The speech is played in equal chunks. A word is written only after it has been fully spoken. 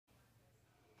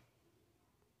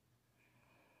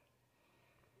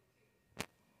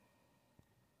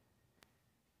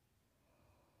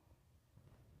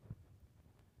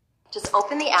Just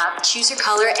open the app, choose your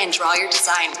color, and draw your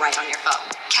design right on your phone.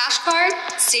 Cash Card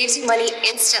saves you money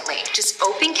instantly. Just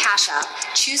open Cash App,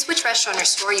 choose which restaurant or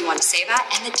store you want to save at,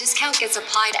 and the discount gets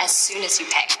applied as soon as you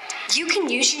pay. You can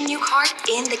use your new card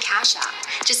in the Cash App.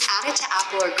 Just add it to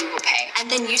Apple or Google Pay,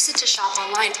 and then use it to shop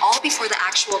online all before the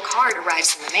actual card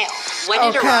arrives in the mail. When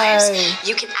it arrives,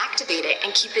 you can activate it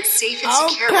and keep it safe and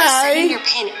secure by setting your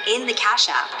PIN in the Cash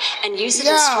App and use it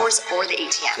in stores or the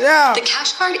ATM. The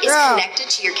Cash Card is connected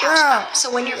to your Cash App,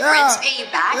 so when your friends pay you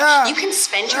back, you can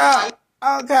spend your funds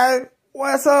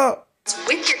what's up?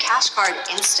 with your Cash Card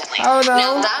instantly.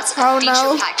 Now that's a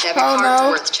feature-packed debit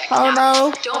card worth checking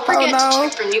out. Don't forget to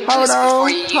check for new boosts before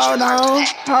you use your card today.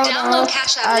 Download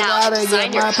Cash App now to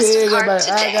design your custom card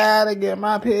today. I gotta get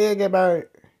my piggy bank.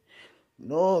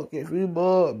 Look, if you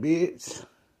bored, bitch.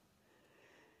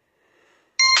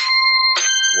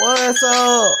 What's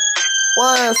up?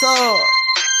 What's up?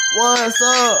 What's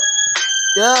up?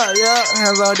 Yeah,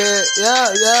 hands on that.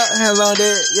 Yeah, hands on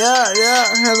that. Yeah,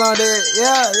 hands on that.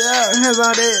 Yeah, hands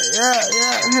on that. Yeah,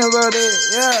 hands on that.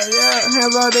 Yeah,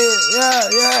 hands on that.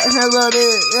 Yeah, hands on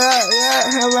that.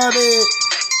 Yeah, hands on that.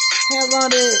 Hands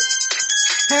on that.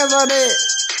 Hands on that.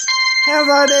 Hands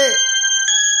on that.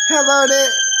 Hands on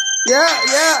that. Yeah,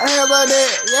 hands on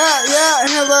that. Yeah,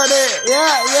 hands on that.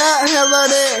 Yeah, hands on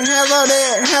that. Hands on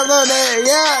that. Hands on that.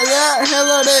 Yeah, hands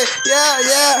on that. Yeah,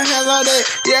 hands on that.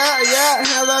 Yeah,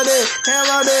 hands on that. Hands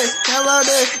on that. Hands on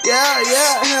that.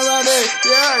 Yeah, hands on that.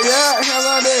 Yeah, hands on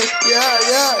that. Yeah,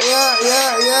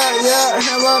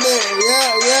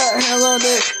 hands on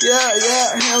that. Yeah,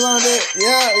 hands on that.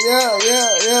 Yeah, hands on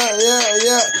that.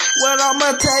 Yeah. Well,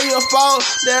 I'ma tell you,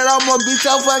 folks, that I'ma beat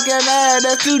your fucking ass,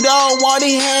 that you don't want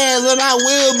these hands, and I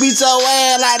will beat your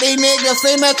ass like these niggas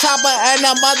in the chopper and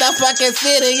the motherfucking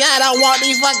city. Y'all don't want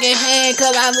these fucking hands,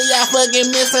 cause I see y'all fucking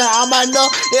missing. I'ma know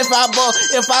if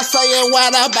I say it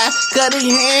what about, cause these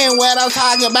hands what I'm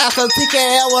talking about, so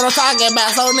TKL what I'm talking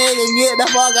about, so nigga get the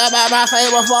fuck up out my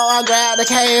face before I grab the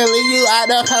can and leave you out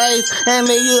the place, and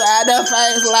leave you out the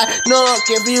face like, look,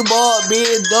 if you bored,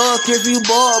 bitch, duck, if you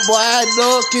bored, boy,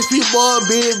 duck, if you bored,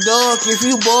 bitch, duck, if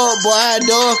you bored, boy,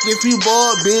 duck, if you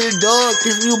bored, bitch, duck,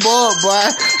 if you bored, boy,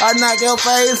 I knock your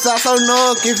face out, so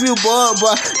knock if you bored,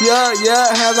 boy, yeah,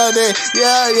 hands on that,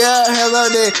 yeah, hands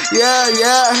on that, yeah,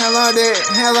 hands on that,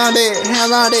 hands on that,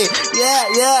 hands on that,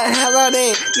 yeah, hands on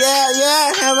that, yeah,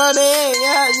 hands on that,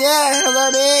 yeah, hands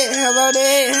on that, hands on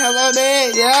that, hands on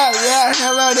that, yeah,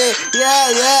 hands on that,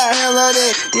 yeah, hands on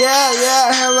that, yeah,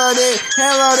 hands on that,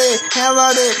 hands on that, hands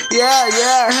on that,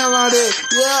 yeah, hands on that,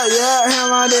 yeah,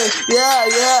 hands on that, yeah,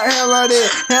 hands on that,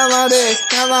 hands on that,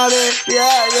 hands on that,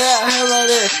 yeah, hands on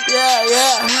that, yeah,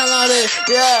 hands on that,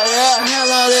 yeah,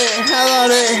 hands on that, hands on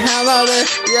that, hands on that,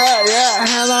 yeah,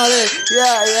 hands on that,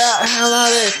 yeah, hands on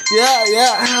that,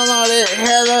 yeah, hands on that,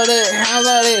 hands on that, hands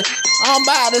on that. I'm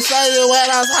about to show you what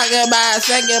I'm talking about,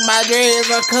 shaking my dreads,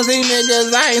 cause these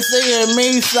niggas ain't seeing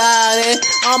me solid.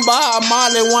 I'm Bob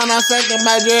Marley when I'm shaking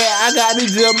my dread. I got these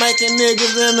Jamaican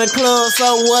niggas in the club,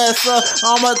 so what's up?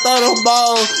 I'ma throw the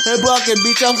balls and bucket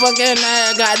beat your fucking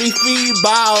ass. Got these feet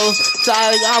balls,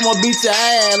 sorry, I'ma beat your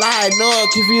ass. Like, look,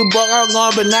 if you buck, I'm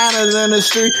going bananas in the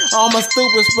street. I'm a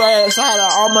stupid spread, sorry,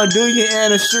 I'ma do you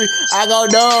in the street. I go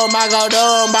dumb, I go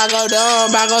dumb, I go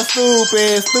dumb, I go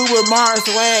stupid, stupid Mars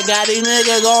swag. Got these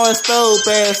niggas going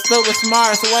stupid, stupid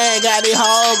smart swag. Got these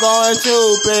hoes going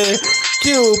stupid,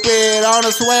 Cupid on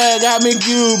the swag. Got me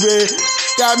Cupid,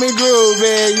 got me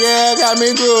groovy, yeah, got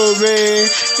me groovy,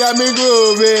 got me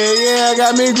groovy, yeah,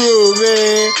 got me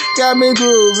groovy, got me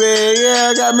groovy,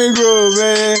 yeah, got me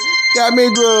groovy. Got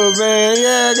me grooving,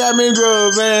 yeah, got me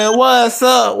grooving. What's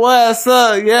up,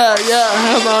 yeah,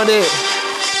 hands on it.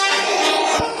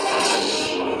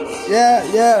 Yeah,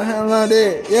 hands on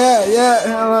it. Yeah,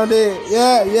 hands on it.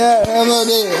 Yeah, hands on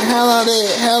it, hands on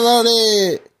it, hands on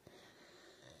it.